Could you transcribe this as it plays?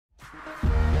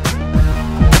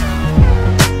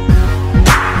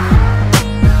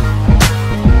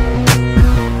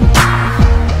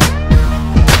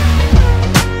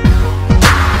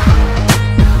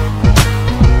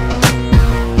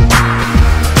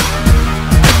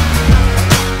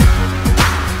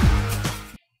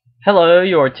Hello,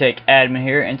 your tech admin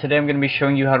here, and today I'm going to be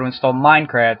showing you how to install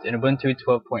Minecraft in Ubuntu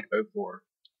 12.04.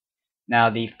 Now,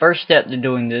 the first step to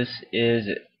doing this is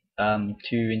to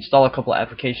install a couple of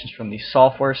applications from the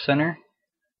Software Center.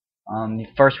 The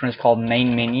first one is called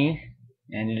Main Menu,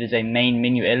 and it is a main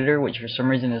menu editor, which for some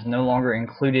reason is no longer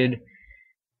included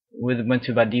with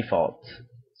Ubuntu by default.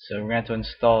 So we're going to have to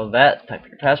install that. Type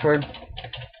your password.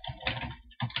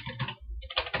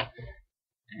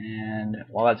 And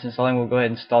while that's installing, we'll go ahead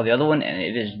and install the other one, and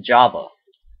it is Java.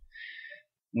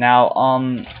 Now,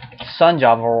 Sun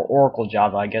Java, or Oracle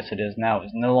Java, I guess it is now,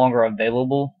 is no longer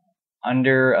available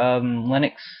under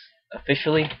Linux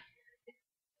officially.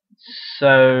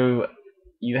 So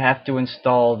you have to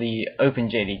install the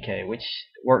OpenJDK, which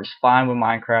works fine with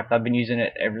Minecraft. I've been using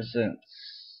it ever since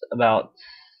about,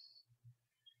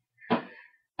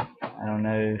 I don't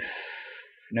know,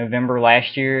 November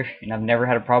last year, and I've never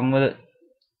had a problem with it.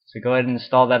 So go ahead and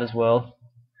install that as well.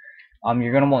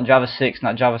 You're going to want Java 6,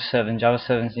 not Java 7. Java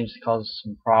 7 seems to cause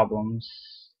some problems.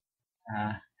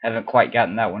 Haven't quite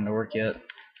gotten that one to work yet.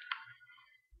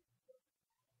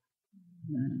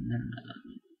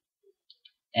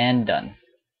 And done.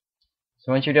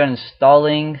 So once you're done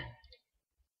installing,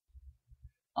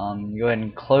 go ahead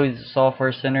and close the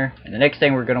Software Center. And the next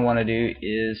thing we're going to want to do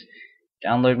is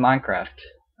download Minecraft.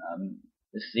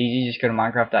 This is easy. Just go to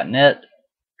minecraft.net,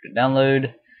 go to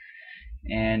download.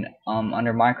 And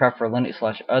under Minecraft for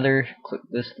Linux/other, click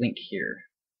this link here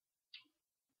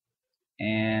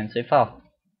and save file.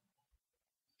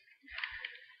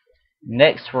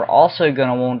 Next, we're also going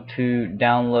to want to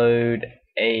download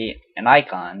an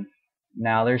icon.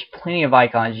 Now, there's plenty of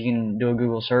icons. You can do a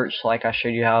Google search like I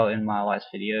showed you how in my last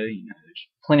video. There's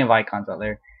plenty of icons out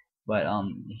there. But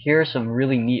here are some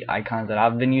really neat icons that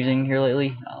I've been using here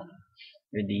lately.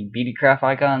 They're the BeautyCraft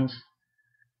icons.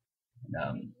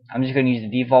 I'm just going to use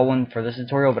the default one for this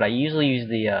tutorial, but I usually use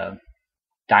the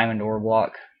diamond ore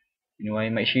block. Anyway,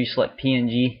 make sure you select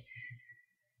PNG,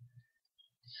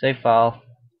 save file.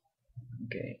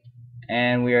 Okay,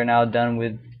 and we are now done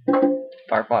with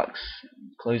Firefox.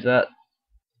 Close that.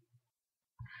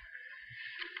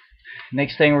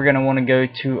 Next thing, we're going to want to go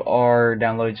to our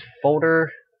downloads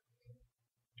folder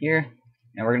here,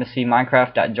 and we're going to see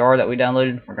minecraft.jar that we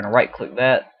downloaded. We're going to right click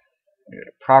that, go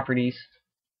to properties.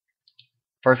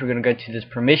 First, we're going to go to this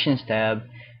permissions tab.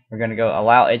 We're going to go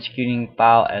allow executing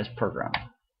file as program.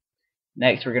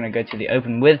 Next, we're going to go to the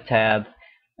open with tab,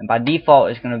 and by default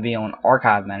it's going to be on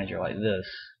archive manager like this.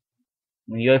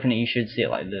 When you open it, you should see it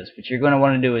like this. What you're going to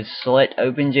want to do is select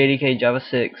OpenJDK Java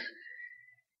 6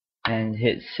 and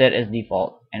hit set as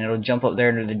default, and it'll jump up there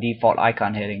under the default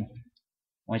icon heading.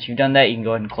 Once you've done that, you can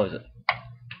go ahead and close it.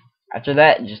 After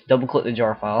that, just double click the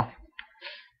jar file.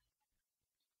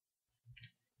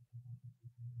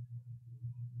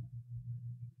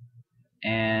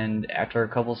 And after a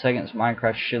couple seconds,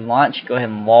 Minecraft should launch. Go ahead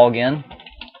and log in.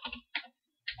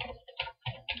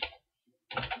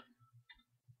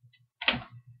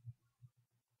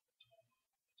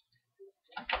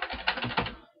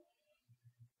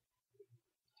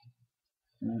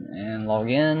 And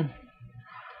log in.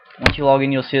 Once you log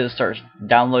in, you'll see it starts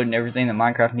downloading everything that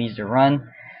Minecraft needs to run.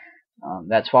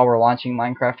 That's why we're launching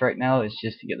Minecraft right now, is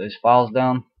just to get those files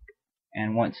down.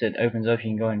 And once it opens up, you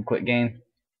can go ahead and quit game.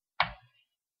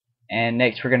 And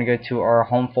next, we're going to go to our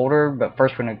home folder, but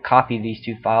first we're going to copy these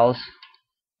two files.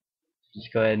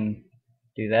 Just go ahead and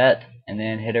do that, and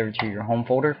then head over to your home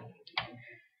folder.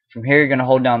 From here, you're going to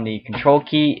hold down the control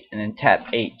key and then tap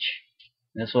H.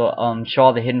 This will show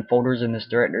all the hidden folders in this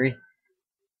directory. I'm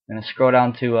going to scroll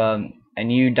down to a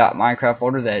new .minecraft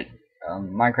folder that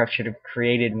Minecraft should have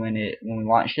created when we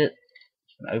launched it.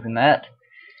 I'm going to open that,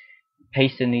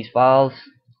 paste in these files.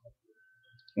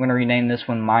 I'm going to rename this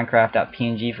one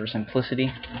minecraft.png for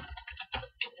simplicity.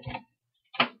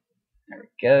 There we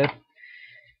go.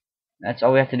 That's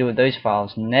all we have to do with those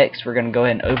files. Next, we're going to go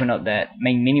ahead and open up that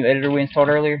main menu editor we installed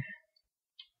earlier.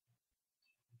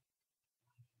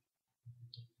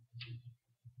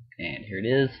 And here it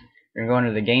is. We're going to go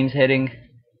under the games heading.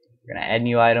 We're going to add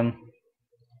new item.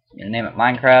 We're going to name it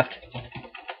Minecraft.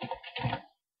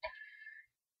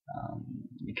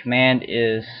 The command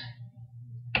is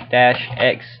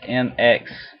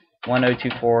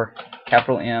 -Xmx1024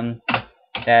 capital M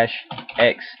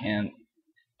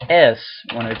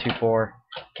 -Xms1024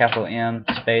 capital M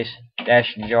space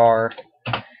 -jar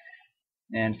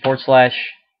and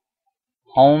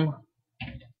 /home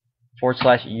 /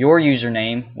 your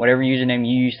username, whatever username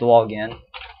you use to log in,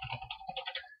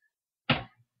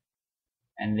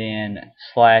 and then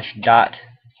 /.minecraft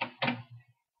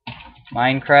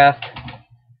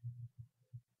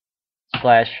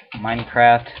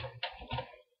 /Minecraft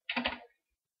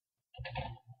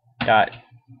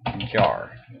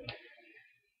minecraft.jar.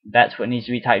 That's what needs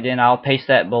to be typed in. I'll paste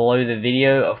that below the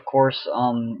video. Of course,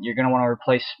 you're going to want to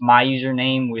replace my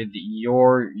username with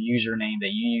your username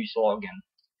that you use to log in.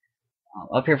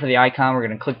 Up here for the icon, we're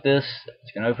going to click this.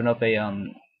 It's going to open up a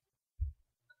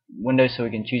window so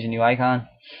we can choose a new icon.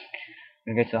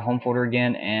 We're going to go to the home folder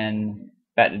again and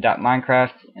back to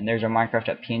 .minecraft, and there's our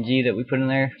minecraft.png that we put in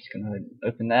there. Just going to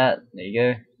open that. There you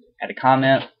go. Add a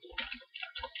comment.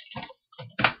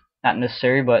 Not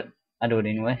necessary, but I do it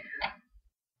anyway.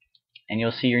 And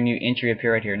you'll see your new entry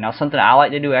appear right here. Now, something I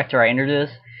like to do after I enter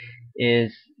this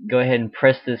is go ahead and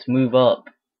press this move up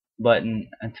button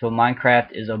until Minecraft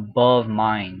is above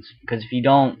mines. Because if you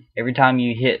don't, every time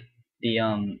you hit the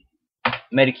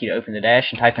meta key to open the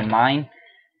dash and type in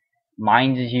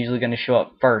mines is usually going to show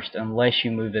up first unless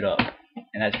you move it up.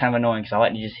 And that's kind of annoying because I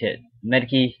like to just hit meta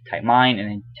key, type mine, and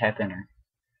then tap enter.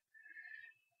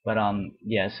 But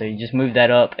yeah, so you just move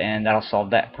that up and that'll solve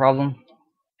that problem.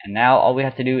 And now all we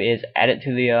have to do is add it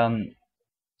to the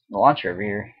launcher over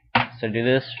here. So do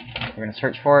this. We're going to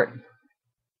search for it.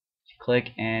 Just click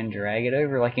and drag it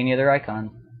over like any other icon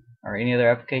or any other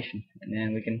application, and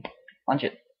then we can launch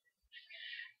it.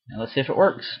 Now let's see if it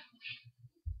works.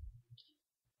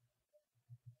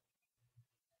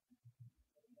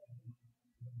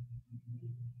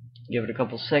 Give it a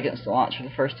couple seconds to launch for the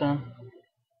first time.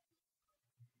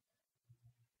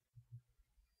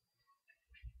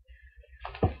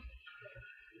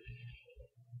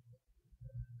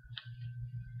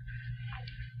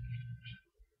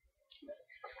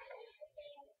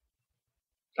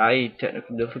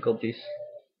 Technical difficulties.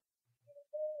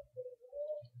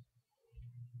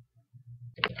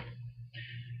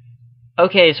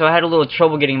 Okay, so I had a little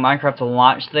trouble getting Minecraft to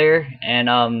launch there, and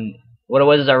what it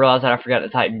was is I realized that I forgot to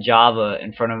type Java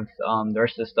in front of the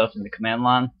rest of the stuff in the command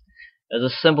line. It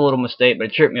was a simple little mistake, but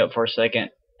it tripped me up for a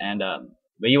second. And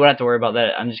but you won't have to worry about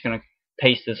that. I'm just gonna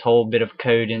paste this whole bit of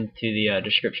code into the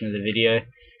description of the video.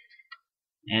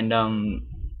 And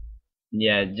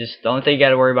yeah, just the only thing you got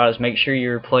to worry about is make sure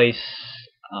you replace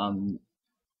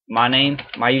my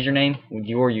username with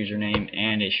your username,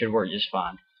 and it should work just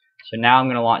fine. So now I'm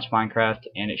going to launch Minecraft,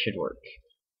 and it should work.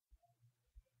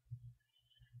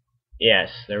 Yes,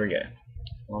 there we go.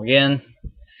 Log in.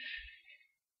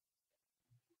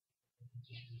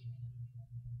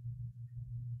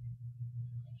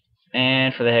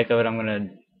 And for the heck of it, I'm going to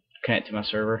connect to my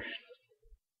server.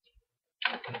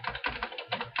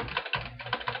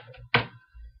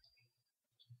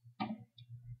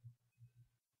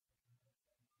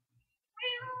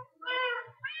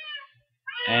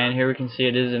 And here we can see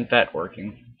it is in fact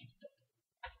working.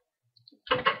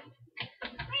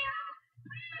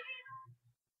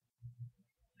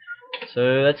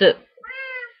 So that's it.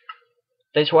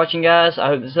 Thanks for watching, guys. I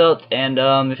hope this helped. And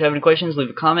if you have any questions, leave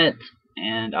a comment,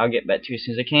 and I'll get back to you as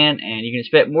soon as I can. And you can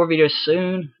expect more videos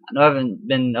soon. I know I haven't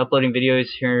been uploading videos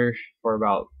here for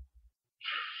about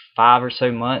 5 or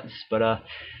so months, but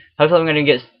hopefully I'm going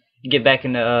to get back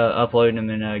into uploading them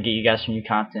and get you guys some new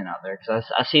content out there. Because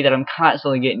I see that I'm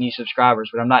constantly getting new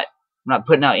subscribers, but I'm not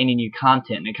putting out any new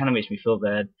content, and it kind of makes me feel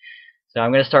bad. So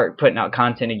I'm going to start putting out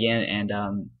content again.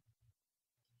 And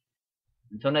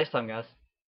until next time, guys.